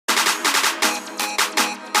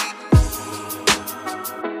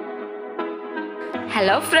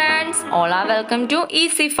Hello friends, all are welcome to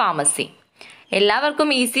Easy Pharmacy. എല്ലാവർക്കും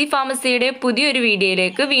easy ഫാർമസിയുടെ പുതിയൊരു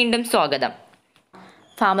വീഡിയോയിലേക്ക് വീണ്ടും സ്വാഗതം.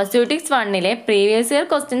 ഫാർമസ്യൂട്ടിക്സ് 1ലെ പ്രീവിയസ് ഇയർ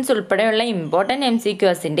ക്വസ്റ്റ്യൻസ് ഉൾപ്പെടെയുള്ള ഇമ്പോർട്ടൻറ്റ്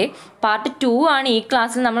MCQsന്റെ പാർട്ട് 2 ആണ് ഈ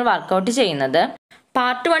ക്ലാസ്സിൽ നമ്മൾ വർക്കൗട്ട് ചെയ്യുന്നത്.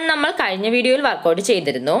 പാർട്ട് 1 നമ്മൾ കഴിഞ്ഞ വീഡിയോയിൽ വർക്കൗട്ട്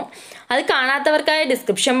ചെയ്തിരുന്നു. അത് കാണാത്തവർക്കായി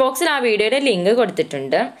ഡിസ്ക്രിപ്ഷൻ ബോക്സിൽ ആ വീഡിയോയുടെ ലിങ്ക്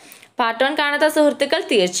കൊടുത്തിട്ടുണ്ട്. പാർട്ട് 1 കാണാത്ത സുഹൃത്തുക്കൾ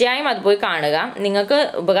തീർച്ചയായും അത് പോയി കാണുക. നിങ്ങൾക്ക്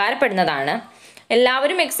ഉപകാരപ്പെടുന്നതാണ്.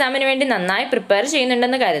 എല്ലാവരും എക്സാമിന് വേണ്ടി നന്നായി പ്രിപ്പയർ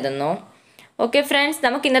ചെയ്യുന്നുണ്ടെന്ന് കരുതുന്നു. ഓക്കെ ഫ്രണ്ട്സ്,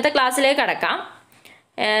 നമുക്ക് ഇന്നത്തെ ക്ലാസ്സിലേക്ക് കടക്കാം.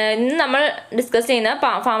 ഇന്ന് നമ്മൾ ഡിസ്കസ് ചെയ്യുന്ന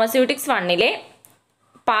ഫാർമസ്യൂട്ടിക്സ് 1ലെ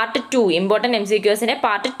പാർട്ട് 2 ഇമ്പോർട്ടൻറ്റ് MCQsന്റെ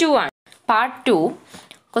പാർട്ട് 2 ആണ്. Part 2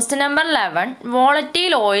 question number 11.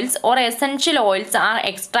 Volatile oils or essential oils R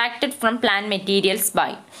extracted from plant materials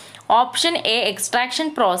by option A extraction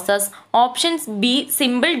process, option B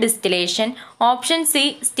simple distillation, option C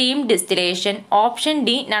steam distillation, option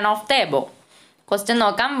D none of the above. Question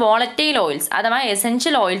നോക്കാം. Volatile oils അഥവാ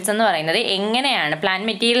essential oils എന്ന് പറയുന്നത് എങ്ങനെയാണ് plant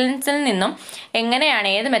മെറ്റീരിയൽസിൽ നിന്നും എങ്ങനെയാണ്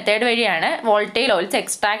ഏത് method വഴിയാണ് volatile oils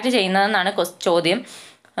extract ചെയ്യുന്നതെന്നാണ് ചോദ്യം.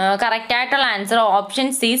 കറക്റ്റായിട്ടുള്ള answer option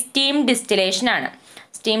C steam distillation ആണ്.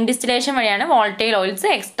 സ്റ്റീം ഡിസ്റ്റിലേഷൻ വഴിയാണ് വോളറ്റൈൽ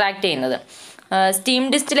ഓയിൽസ് എക്സ്ട്രാക്ട് ചെയ്യുന്നത്. സ്റ്റീം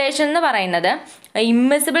ഡിസ്റ്റിലേഷൻ എന്ന് പറയുന്നത്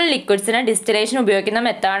ഇമ്മിസിബിൾ ലിക്വിഡ്സിന് ഡിസ്റ്റിലേഷൻ ഉപയോഗിക്കുന്ന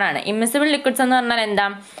മെത്തേഡാണ്. ഇമ്മിസിബിൾ ലിക്വിഡ്സ് എന്ന് പറഞ്ഞാൽ എന്താ?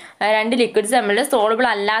 രണ്ട് ലിക്വിഡ്സ് തമ്മിൽ സോളുബിൾ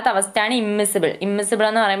അല്ലാത്ത അവസ്ഥയാണ് ഇമ്മിസിബിൾ. ഇമ്മിസിബിൾ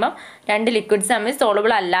എന്ന് പറയുമ്പോൾ രണ്ട് ലിക്വിഡ്സ് തമ്മിൽ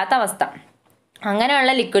സോളുബിൾ അല്ലാത്ത അവസ്ഥ.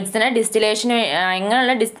 അങ്ങനെയുള്ള ലിക്വിഡ്സിന്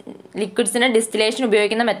ഡിസ്റ്റിലേഷൻ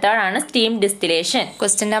ഉപയോഗിക്കുന്ന മെത്തേഡാണ് steam distillation.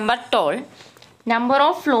 Question number 12. Number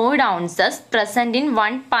of fluid ഔൺസസ് present in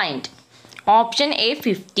 1 pint. Option A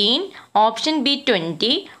 15, option B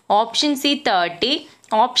 20, option C 30,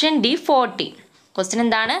 option D 40. Question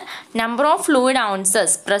എന്താണ്? Number of fluid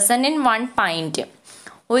ഔൺസസ് present in 1 pint.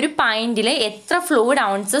 ഒരു പൈൻറ്റിൽ എത്ര ഫ്ലൂയിഡ്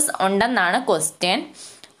ഔൺസസ് ഉണ്ടെന്നാണ് ക്വസ്റ്റ്യൻ.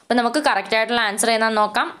 അപ്പോൾ നമുക്ക് കറക്റ്റായിട്ടുള്ള ആൻസർ ഏതാണെന്ന്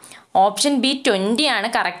നോക്കാം. ഓപ്ഷൻ ബി 20 ആണ്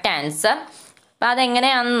കറക്റ്റ് ആൻസർ. അപ്പോൾ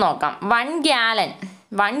അതെങ്ങനെയാണെന്ന് നോക്കാം.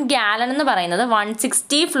 1 gallon എന്ന് പറയുന്നത്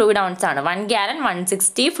 160 ഫ്ലൂയിഡ് ഔൺസ് ആണ്. 1 gallon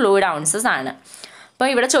 160 ഫ്ലൂയിഡ് ഔൺസസ് ആണ്. അപ്പോൾ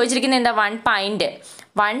ഇവിടെ ചോദിച്ചിരിക്കുന്നത് എന്താ?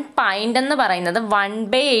 1 pint എന്ന് പറയുന്നത്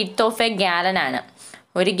 1/8 ഓഫ് എ ഗാലൻ ആണ്.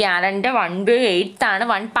 ഒരു ഗാലൻ്റെ 1/8 ആണ്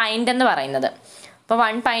 1 pint എന്ന് പറയുന്നത്. അപ്പോൾ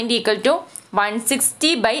 1 pint equal to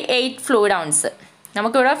 160/8 fluid ounce.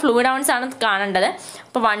 നമുക്കിവിടെ ഫ്ലൂയിഡ് ഔൺസ് ആണ് കാണേണ്ടത്.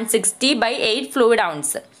 അപ്പോൾ 160/8 ഫ്ലൂയിഡ്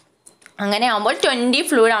ഔൺസ്. അങ്ങനെ ആകുമ്പോൾ 20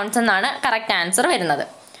 ഫ്ലൂയിഡ് ഔൺസ് എന്നാണ് കറക്റ്റ് ആൻസർ വരുന്നത്.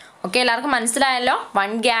 ഓക്കെ, എല്ലാവർക്കും മനസ്സിലായല്ലോ.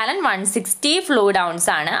 1 gallon 160 ഫ്ലൂയിഡ് ഔൺസ്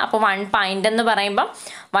ആണ്. അപ്പോൾ 1 pint എന്ന് പറയുമ്പം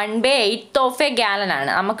 1/8 ഓഫ് എ ഗാലൻ ആണ്.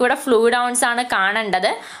 നമുക്കിവിടെ ഫ്ലൂയിഡ് ഔൺസ് ആണ്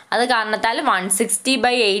കാണേണ്ടത്. അത് കാരണത്താൽ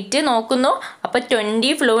 160/8 നോക്കുന്നു. അപ്പോൾ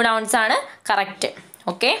 20 ഫ്ലൂയിഡ് ഔൺസ് ആണ് correct.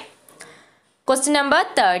 Okay. Question number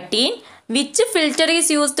 13. Which filter is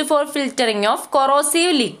used for filtering of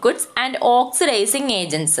corrosive liquids and oxidizing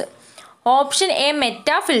agents? Option A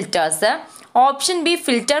meta filters, option B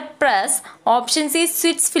filter press, option C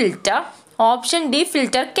switch filter, option D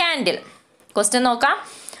filter candle. Question നോക്കാം.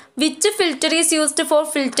 Which filter is used for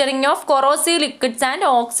filtering of corrosive liquids and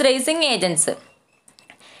oxidizing agents?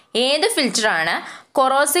 ഏത് ഫിൽറ്ററാണ്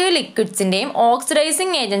corrosive ലിക്വിഡ്സിൻ്റെയും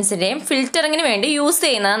oxidising ഏജൻസിൻ്റെയും ഫിൽറ്ററിങ്ങിന് വേണ്ടി use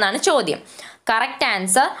ചെയ്യുന്നതെന്നാണ് ചോദ്യം. Correct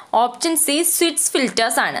answer option C switch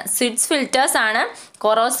filters ആണ്. Switch filters ആണ്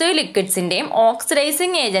corrosive ലിക്വിഡ്സിൻ്റെയും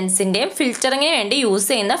oxidising ഏജൻസിൻ്റെയും ഫിൽറ്ററിങ്ങിന് വേണ്ടി use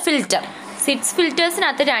ചെയ്യുന്ന filter. Switch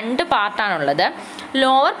ഫിൽറ്റേഴ്സിനകത്ത് 2 പാർട്ടാണുള്ളത്.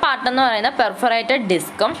 Lower part എന്ന് പറയുന്ന പെർഫറേറ്റഡ്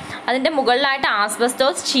ഡിസ്കും അതിൻ്റെ മുകളിലായിട്ട്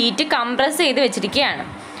ആസ്ബസ്റ്റോസ് ഷീറ്റ് കംപ്രസ് ചെയ്ത് വെച്ചിരിക്കുകയാണ്.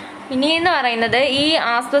 ഇനി എന്ന് പറയുന്നത് ഈ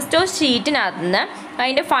ആസ്ബസ്റ്റോസ് ഷീറ്റിനകത്ത് നിന്ന്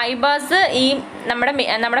അതിൻ്റെ ഫൈബേഴ്സ് ഈ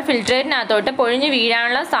നമ്മുടെ ഫിൽറ്ററേറ്റിനകത്തോട്ട് പൊഴിഞ്ഞ്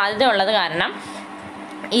വീഴാനുള്ള സാധ്യത ഉള്ളത് കാരണം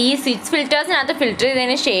ഈ സ്വിച്ച് ഫിൽറ്റേഴ്സിനകത്ത് ഫിൽറ്റർ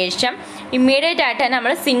ചെയ്തതിന് ശേഷം ഇമ്മീഡിയറ്റ് ആയിട്ട് തന്നെ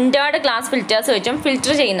നമ്മൾ സിൻഡേർഡ് ഗ്ലാസ് ഫിൽറ്റേഴ്സ് വെച്ചും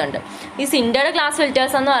ഫിൽറ്റർ ചെയ്യുന്നുണ്ട്. ഈ സിൻഡേർഡ് ഗ്ലാസ്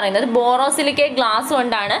ഫിൽറ്റേഴ്സ് എന്ന് പറയുന്നത് ബോറോസിലിക്കേറ്റ് ഗ്ലാസ്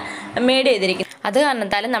കൊണ്ടാണ് മെയ്ഡ് ചെയ്തിരിക്കുന്നത്. അത്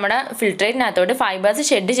കാരണത്താലും നമ്മുടെ ഫിൽറ്ററേറ്റിനകത്തോട്ട് ഫൈബേഴ്സ്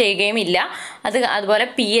ഷെഡ് ചെയ്യുകയും ഇല്ല. അതുപോലെ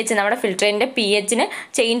pH നമ്മുടെ ഫിൽറ്ററിൻ്റെ pHന്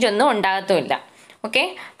ചേഞ്ച് ഒന്നും ഉണ്ടാകത്തുമില്ല. Okay,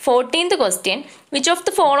 14th question. Which of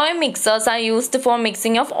the following mixers are used for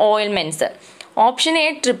mixing of oilments? Option A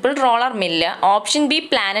triple roller mill, option B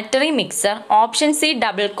planetary mixer, option C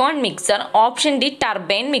double cone mixer, option D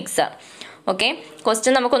turbine mixer. Okay,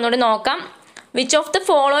 question നമുക്ക് ഒന്നുകൂടി നോക്കാം. Which of the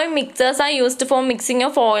following mixers are used for mixing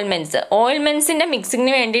of oilments? ഓയിൽമെൻറ്റ്സിൻ്റെ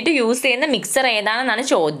മിക്സിങ്ങിന് വേണ്ടിയിട്ട് use ചെയ്യുന്ന mixer ഏതാണെന്നാണ്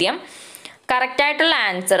ചോദ്യം. കറക്റ്റായിട്ടുള്ള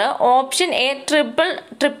answer option A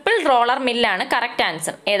triple roller മില്ലാണ് correct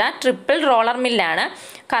answer. ഏതാ? Triple roller മില്ലാണ്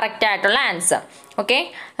കറക്റ്റായിട്ടുള്ള answer. Okay.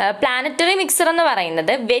 Planetary mixer എന്ന്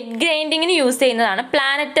പറയുന്നത് വെറ്റ് ഗ്രൈൻഡിങ്ങിന് യൂസ് ചെയ്യുന്നതാണ്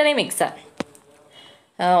പ്ലാനറ്ററി മിക്സർ.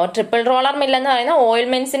 ട്രിപ്പിൾ റോളർ മില്ലെന്ന് പറയുന്നത്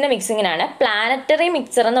ഓയിൽമെൻറ്റ്സിൻ്റെ മിക്സിങ്ങിനാണ്. പ്ലാനറ്ററി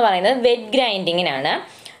മിക്സർ എന്ന് പറയുന്നത് വെറ്റ് ഗ്രൈൻഡിങ്ങിനാണ്.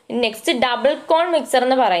 നെക്സ്റ്റ് ഡബിൾ കോൺ മിക്സർ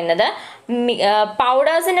എന്ന് പറയുന്നത്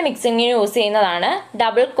പൗഡേഴ്സിൻ്റെ മിക്സിങ്ങിന് യൂസ് ചെയ്യുന്നതാണ്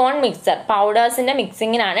ഡബിൾ കോൺ മിക്സർ. പൗഡേഴ്സിൻ്റെ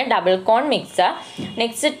മിക്സിങ്ങിനാണ് ഡബിൾ കോൺ മിക്സർ.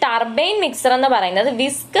 നെക്സ്റ്റ് ടർബൈൻ മിക്സർ എന്ന് പറയുന്നത്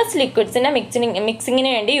വിസ്കസ് ലിക്വിഡ്സിൻ്റെ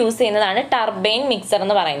മിക്സിങ്ങിന് വേണ്ടി യൂസ് ചെയ്യുന്നതാണ് ടർബൈൻ മിക്സർ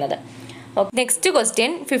എന്ന് പറയുന്നത്. Next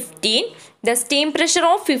question 15. The steam pressure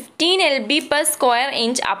of 15 lb per square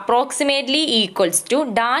inch approximately equals to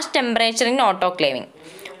dash temperature in autoclaving.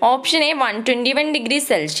 Option A 121 degrees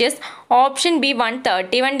Celsius, option B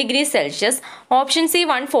 131 degrees Celsius, option C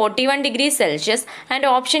 141 degrees Celsius and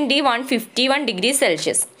option D 151 degrees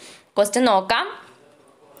Celsius. Question നോക്കാം.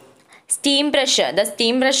 Steam pressure. The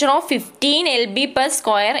steam pressure of 15 lb per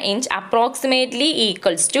square inch approximately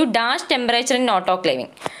equals to dash temperature in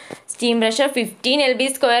autoclaving. Steam pressure 15 lb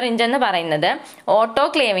square inch എന്ന് പറയുന്നത്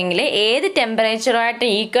ഓട്ടോക്ലേവിങ്ങിൽ ഏത് ടെമ്പറേച്ചറുമായിട്ട്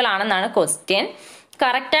equal ആണെന്നാണ് question.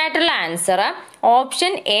 കറക്റ്റായിട്ടുള്ള answer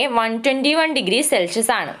option A 121 degree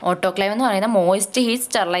Celsius ആണ്. Autoclave എന്ന് പറയുന്നത് moist heat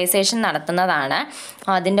sterilisation നടത്തുന്നതാണ്.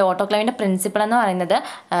 അതിൻ്റെ ഓട്ടോക്ലേവിൻ്റെ പ്രിൻസിപ്പിൾ എന്ന് പറയുന്നത്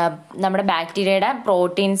നമ്മുടെ ബാക്ടീരിയയുടെ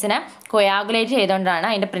പ്രോട്ടീൻസിനെ കൊയാഗുലേറ്റ് ചെയ്തുകൊണ്ടാണ്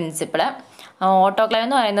അതിൻ്റെ പ്രിൻസിപ്പിൾ. ഓട്ടോക്ലേവ്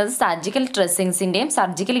എന്ന് പറയുന്നത് സർജിക്കൽ ഡ്രസ്സിങ്സിൻ്റെയും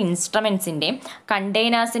സർജിക്കൽ ഇൻസ്ട്രുമെൻസിൻ്റെയും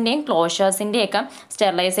കണ്ടെയ്നേഴ്സിൻ്റെയും ക്ലോഷേഴ്സിൻ്റെയും ഒക്കെ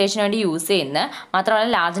സ്റ്റെറിലൈസേഷന് വേണ്ടി യൂസ് ചെയ്യുന്നു. മാത്രമല്ല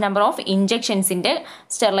ലാർജ് നമ്പർ ഓഫ് ഇഞ്ചക്ഷൻസിൻ്റെ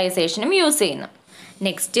സ്റ്റെറിലൈസേഷനും യൂസ് ചെയ്യുന്നു.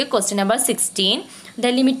 Next question number 16. The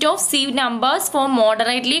limit of sieve numbers four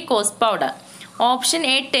moderately cos powder. Option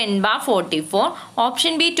A 10/44,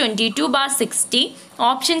 option B 22/60,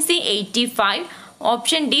 option C 85,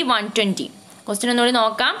 option D 120. Question ഒന്നുകൂടി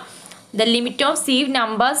നോക്കാം. The limit of sieve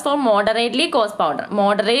numbers for moderately coarse powder.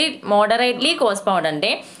 Moderately coarse powderൻ്റെ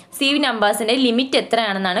sieve numbersൻ്റെ limit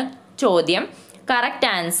എത്രയാണെന്നാണ് ചോദ്യം. Correct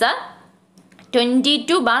answer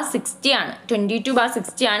 22/60 ആണ്.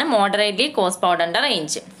 22/60 ആണ് moderately cos പൗഡറിൻ്റെ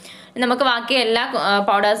range. നമുക്ക് ബാക്കി എല്ലാ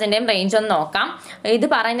പൗഡേഴ്സിൻ്റെയും range ഒന്ന് നോക്കാം. ഇത്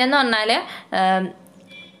പറയുന്നതെന്ന് പറഞ്ഞാൽ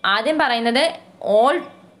ആദ്യം പറയുന്നത് all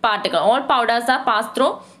powders R pass through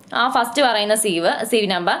first പറയുന്ന സീവ്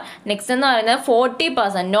നമ്പർ. നെക്സ്റ്റ് എന്ന് പറയുന്നത്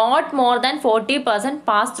 40%, not more than 40%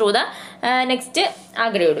 pass through the next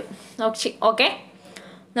അഗ്രേഡ്. Okay,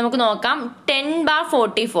 നമുക്ക് നോക്കാം.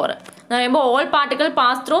 10/44 എന്ന് പറയുമ്പോൾ all particle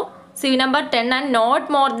pass through sieve number 10 and not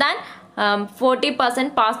more than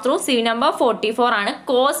 40% pass through sieve number 44 ആണ്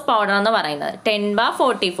cos powder എന്ന് പറയുന്നത്.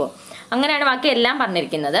 10/44 അങ്ങനെയാണ് ബാക്കി എല്ലാം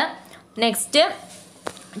പറഞ്ഞിരിക്കുന്നത്. നെക്സ്റ്റ്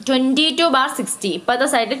 22/60. ഇപ്പോഴത്തെ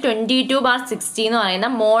സൈഡിൽ 22/60 എന്ന് പറയുന്ന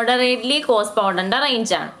മോഡറേറ്റ്ലി കോസ് പൗഡറിൻ്റെ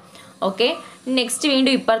റേഞ്ചാണ്. ഓക്കെ, നെക്സ്റ്റ്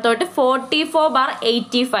വീണ്ടും ഇപ്പുറത്തോട്ട്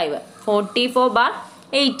 44/85.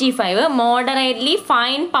 44/85 മോഡറേറ്റ്ലി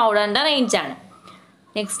ഫൈൻ പൗഡറിൻ്റെ റേഞ്ചാണ്.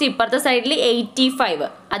 നെക്സ്റ്റ് ഇപ്പുറത്തെ സൈഡിൽ 85.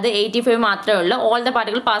 അത് 85 മാത്രമേ ഉള്ളൂ. All the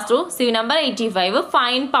particle pass through sieve number 85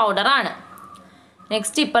 fine പൗഡറാണ്.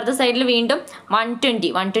 നെക്സ്റ്റ് ഇപ്പുറത്തെ സൈഡിൽ വീണ്ടും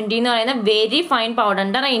 120 എന്ന് പറയുന്ന വെരി ഫൈൻ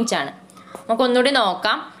പൗഡറിൻ്റെ റേഞ്ചാണ്. നമുക്ക് ഒന്നുകൂടി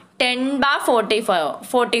നോക്കാം.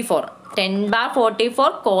 10/44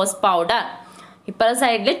 10/44 കോസ് പൗഡർ. ഇപ്പോഴത്തെ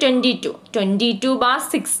സൈഡിൽ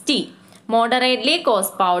 22/60 മോഡറേറ്റ്ലി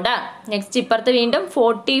കോസ് പൗഡർ. നെക്സ്റ്റ് ഇപ്പുറത്ത് വീണ്ടും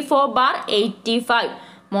 44/85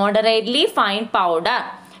 മോഡറേറ്റ്ലി ഫൈൻ പൗഡർ.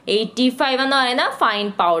 85 എന്ന് പറയുന്ന fine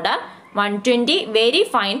powder. 120 very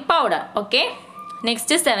fine powder. Okay,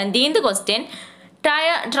 next 17th question.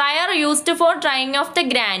 Dryer used for drying of the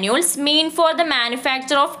granules mean for the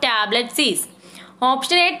manufacture of tablets is.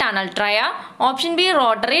 Option A tunnel dryer, option B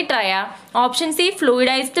rotary dryer, option C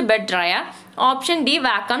fluidized bed dryer, option D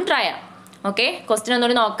vacuum dryer. Okay, question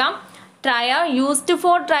ഒന്നുകൂടി നോക്കാം. Dryer used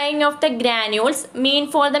for drying of the granules mean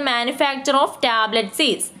for the manufacture of tablets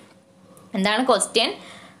is. എന്താണ് question?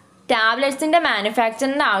 ടാബ്ലറ്റ്സിൻ്റെ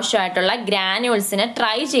മാനുഫാക്ചറിൻ്റെ ആവശ്യമായിട്ടുള്ള ഗ്രാനുവൽസിനെ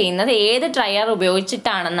try ചെയ്യുന്നത് ഏത് dryer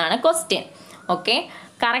ഉപയോഗിച്ചിട്ടാണെന്നാണ് question. Okay,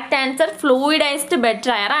 correct answer fluidised bed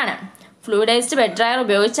dryer ആണ്. Fluidised bed dryer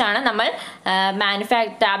ഉപയോഗിച്ചാണ് നമ്മൾ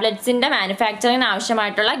ടാബ്ലറ്റ്സിൻ്റെ മാനുഫാക്ചറിങ്ങിന്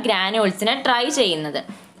ആവശ്യമായിട്ടുള്ള ഗ്രാനുവൽസിനെ ട്രൈ ചെയ്യുന്നത്.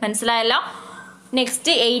 മനസ്സിലായല്ലോ?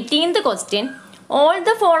 Next 18th question. All the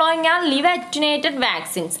following are live attenuated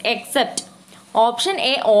vaccines except. Option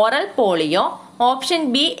A oral polio, option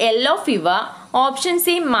B yellow fever, option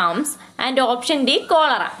C moms and option D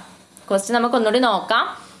cholera. Question നമുക്ക് ഒന്നുകൂടി നോക്കാം.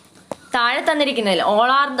 താഴെ തന്നിരിക്കുന്നതിൽ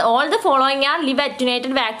all the following are live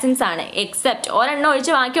attenuated vaccines ആണ്. Except ഒരെണ്ണം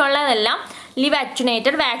ഒഴിച്ച് ബാക്കിയുള്ളതെല്ലാം live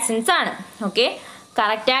attenuated vaccines ആണ്. Okay,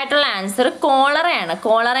 correct ആയിട്ടുള്ള ആൻസർ കോളറയാണ്.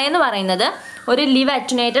 കോളറ എന്ന് പറയുന്നത് ഒരു ലിവ്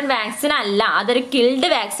അറ്റുനേറ്റഡ് വാക്സിൻ അല്ല, അതൊരു കിൽഡ്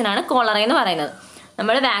വാക്സിൻ ആണ് കോളറ എന്ന് പറയുന്നത്.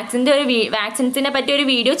 നമ്മൾ വാക്സിൻസിനെ പറ്റി ഒരു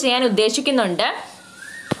വീഡിയോ ചെയ്യാൻ ഉദ്ദേശിക്കുന്നുണ്ട്,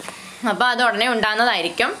 അപ്പോൾ അത് ഉടനെ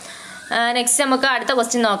ഉണ്ടാകുന്നതായിരിക്കും. നെക്സ്റ്റ് നമുക്ക് അടുത്ത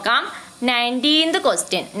ക്വസ്റ്റ്യൻ നോക്കാം. 19th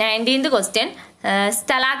question.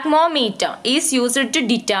 Stalagmometer is used to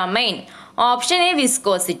determine option A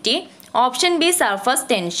viscosity, option B surface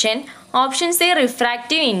tension, option C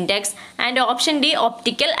refractive index and option D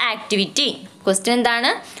optical activity. Question എന്താണ്?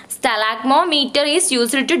 Stalagmometer is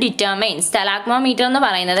used to determine. Stalagmometer എന്ന്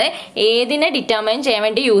പറയുന്നത് ഏതിനെ determine ചെയ്യാൻ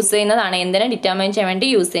വേണ്ടി use ചെയ്യുന്നതാണ്, എന്തിനെ determine ചെയ്യാൻ വേണ്ടി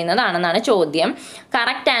യൂസ് ചെയ്യുന്നതാണെന്നാണ് ചോദ്യം.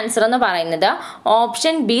 കറക്റ്റ് ആൻസർ എന്ന് പറയുന്നത്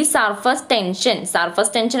option B, surface tension.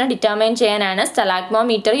 Surface ടെൻഷനെ determine ചെയ്യാനാണ്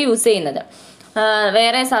സ്റ്റാലാഗ്മോമീറ്റർ യൂസ് ചെയ്യുന്നത്.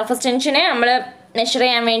 വേറെ സർഫസ് ടെൻഷനെ നമ്മൾ മെഷർ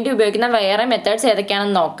ചെയ്യാൻ വേണ്ടി ഉപയോഗിക്കുന്ന വേറെ മെത്തേഡ്സ്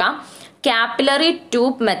ഏതൊക്കെയാണെന്ന് നോക്കാം. Capillary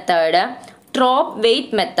tube method, troph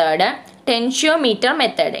weight method, tensiometer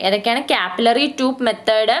method. ഏതൊക്കെയാണ്? Capillary tube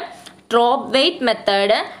method, troph weight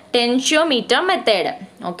method, tensiometer method.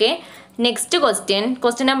 Okay, next question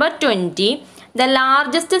number 20. The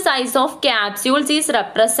largest size of capsules is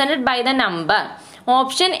represented by the number.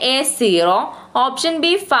 Option A 0, option B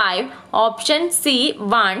 5, option C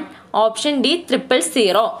 1, option D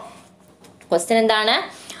 000. Question എന്താണ്?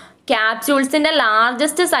 ക്യാപ്സ്യൂൾസിൻ്റെ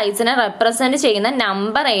largest സൈസിനെ represent ചെയ്യുന്ന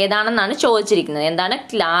number ഏതാണെന്നാണ് ചോദിച്ചിരിക്കുന്നത്. എന്താണ്?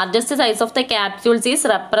 Largest size of the capsules is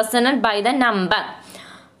represented by the number.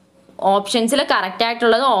 ഓപ്ഷൻസിൽ correct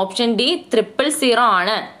ആയിട്ടുള്ളത് option D 000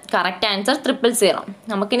 ആണ്. Correct answer 000.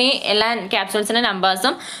 നമുക്കിനി എല്ലാ ക്യാപ്സ്യൂൾസിൻ്റെ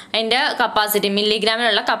നമ്പേഴ്സും അതിൻ്റെ capacity,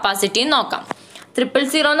 മില്ലിഗ്രാമിലുള്ള കപ്പാസിറ്റിയും നോക്കാം.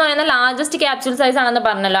 000 എന്ന് പറയുന്ന ലാർജസ്റ്റ് ക്യാപ്സ്യൂൾ സൈസ് ആണെന്ന്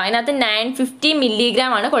പറഞ്ഞല്ലോ. അതിനകത്ത് 950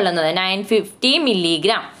 മില്ലിഗ്രാം ആണ് കൊള്ളുന്നത്. 950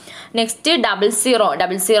 മില്ലിഗ്രാം. നെക്സ്റ്റ് 00.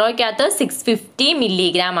 650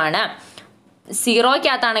 മില്ലിഗ്രാം ആണ്.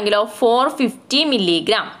 0-ക്കകത്താണെങ്കിലോ 450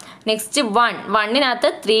 മില്ലിഗ്രാം. നെക്സ്റ്റ് 1-നകത്ത്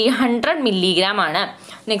 300 മില്ലിഗ്രാം ആണ്.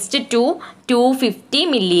 Next 250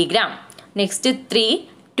 milligram. Next 3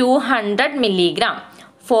 200 milligram.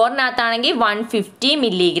 4-നകത്താണെങ്കിൽ 150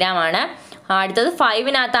 milligram ആണ്. അടുത്തത്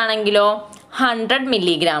 5-നകത്താണെങ്കിലോ 100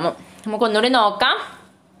 മില്ലിഗ്രാമും. നമുക്കൊന്നുകൂടി നോക്കാം.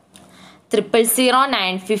 000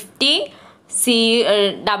 950,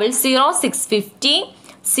 00 650,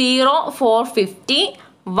 0 450,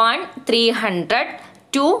 1 300,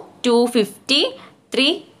 2 250, 3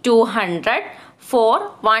 200, 4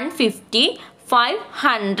 150, 5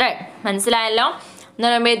 100. മനസ്സിലായല്ലോ? എന്ന്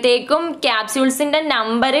പറയുമ്പോഴത്തേക്കും ക്യാപ്സ്യൂൾസിൻ്റെ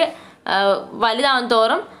നമ്പർ വലുതാവും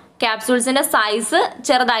തോറും ക്യാപ്സ്യൂൾസിൻ്റെ സൈസ്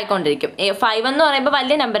ചെറുതായിക്കൊണ്ടിരിക്കും. 5 എന്ന് പറയുമ്പോൾ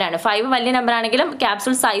വലിയ നമ്പറാണ്. 5 വലിയ നമ്പറാണെങ്കിലും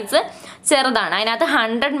ക്യാപ്സ്യൂൾ സൈസ് ചെറുതാണ്. അതിനകത്ത്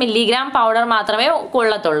 100 മില്ലിഗ്രാം പൗഡർ മാത്രമേ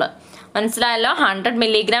കൊള്ളത്തുള്ളൂ. മനസ്സിലായല്ലോ? 100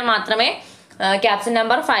 മില്ലിഗ്രാം മാത്രമേ ക്യാപ്സ്യൂൾ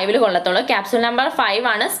നമ്പർ 5 കൊള്ളത്തുള്ളൂ. ക്യാപ്സ്യൂൾ നമ്പർ 5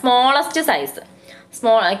 ആണ് സ്മോളസ്റ്റ് സൈസ്.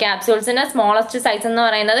 ക്യാപ്സ്യൂൾസിൻ്റെ സ്മോളസ്റ്റ് സൈസ് എന്ന്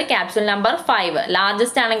പറയുന്നത് ക്യാപ്സ്യൂൾ നമ്പർ 5.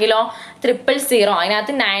 ലാർജസ്റ്റ് ആണെങ്കിലോ 000.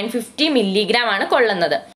 അതിനകത്ത് 950 മില്ലിഗ്രാം ആണ്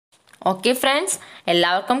കൊള്ളുന്നത്. ഓക്കെ ഫ്രണ്ട്സ്,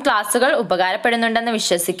 എല്ലാവർക്കും ക്ലാസ്സുകൾ ഉപകാരപ്പെടുന്നുണ്ടെന്ന്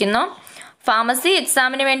വിശ്വസിക്കുന്നു. ഫാർമസി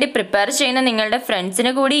എക്സാമിന് വേണ്ടി പ്രിപ്പയർ ചെയ്യുന്ന നിങ്ങളുടെ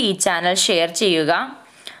ഫ്രണ്ട്സിന് കൂടി ഈ ചാനൽ ഷെയർ ചെയ്യുക.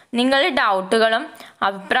 നിങ്ങളുടെ ഡൗട്ടുകളും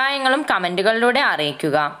അഭിപ്രായങ്ങളും കമൻറ്റുകളിലൂടെ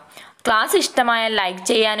അറിയിക്കുക. ക്ലാസ് ഇഷ്ടമായാൽ ലൈക്ക്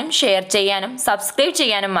ചെയ്യാനും ഷെയർ ചെയ്യാനും സബ്സ്ക്രൈബ്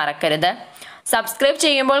ചെയ്യാനും മറക്കരുത്. സബ്സ്ക്രൈബ്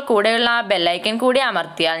ചെയ്യുമ്പോൾ കൂടെയുള്ള ആ ബെല്ലൈക്കൻ കൂടി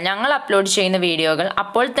അമർത്തിയാൽ ഞങ്ങൾ അപ്ലോഡ് ചെയ്യുന്ന വീഡിയോകൾ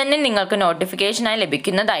അപ്പോൾ തന്നെ നിങ്ങൾക്ക് നോട്ടിഫിക്കേഷനായി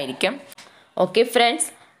ലഭിക്കുന്നതായിരിക്കും. ഓക്കെ ഫ്രണ്ട്സ്,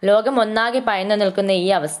 ലോകം ഒന്നാകെ പയന്നു നിൽക്കുന്ന ഈ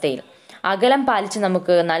അവസ്ഥയിൽ അകലം പാലിച്ച്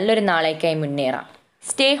നമുക്ക് നല്ലൊരു നാളേക്കായി മുന്നേറാം.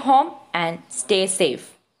 Stay home and stay safe.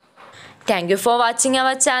 Thank you for watching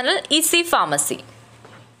our channel easy pharmacy.